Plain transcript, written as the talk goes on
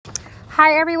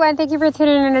Hi everyone, thank you for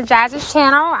tuning in to Jazz's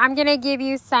channel. I'm going to give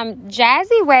you some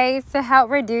jazzy ways to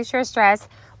help reduce your stress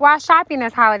while shopping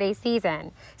this holiday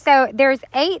season. So there's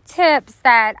 8 tips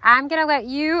that I'm going to let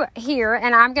you hear,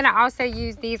 and I'm going to also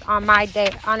use these on a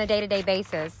day-to-day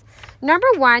basis. Number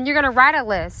 1, you're going to write a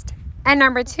list, and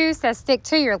number 2 says stick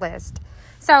to your list.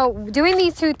 So doing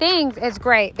these 2 things is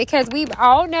great because we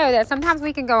all know that sometimes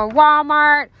we can go in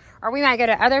Walmart or we might go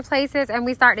to other places and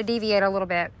we start to deviate a little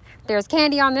bit. There's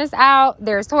candy on this out.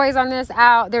 There's toys on this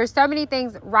out. There's so many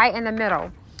things right in the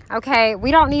middle. Okay,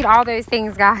 we don't need all those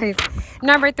things, guys.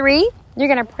 Number 3,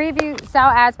 you're going to preview sell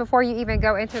ads before you even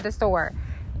go into the store.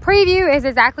 Preview is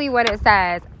exactly what it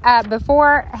says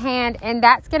beforehand, and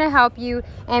that's going to help you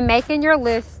in making your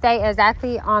list stay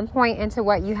exactly on point into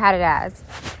what you had it as.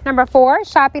 Number 4,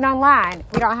 shopping online.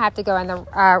 We don't have to go in the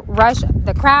rush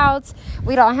the crowds.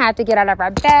 We don't have to get out of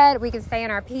our bed. We can stay in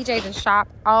our PJs and shop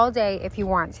all day if you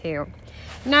want to.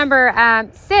 Number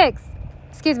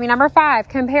 5,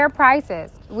 compare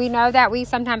prices. We know that we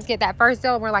sometimes get that first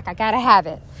deal and we're like, I gotta have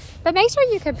it. But make sure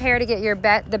you compare to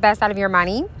get the best out of your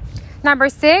money. Number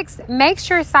 6, make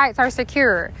sure sites are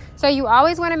secure. So you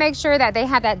always want to make sure that they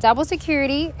have that double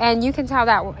security, and you can tell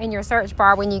that in your search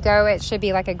bar when you go. It should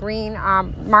be like a green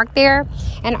mark there.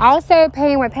 And also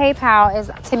paying with PayPal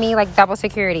is, to me, like double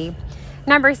security.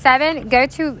 Number 7, go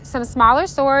to some smaller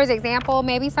stores. Example,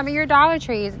 maybe some of your Dollar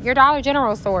Trees, your Dollar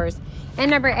General stores.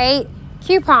 And number 8,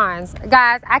 coupons.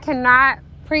 Guys, I cannot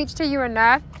preach to you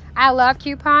enough. I love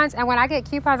coupons, and when I get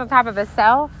coupons on top of a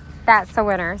sale, that's a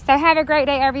winner. So have a great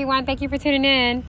day, everyone. Thank you for tuning in.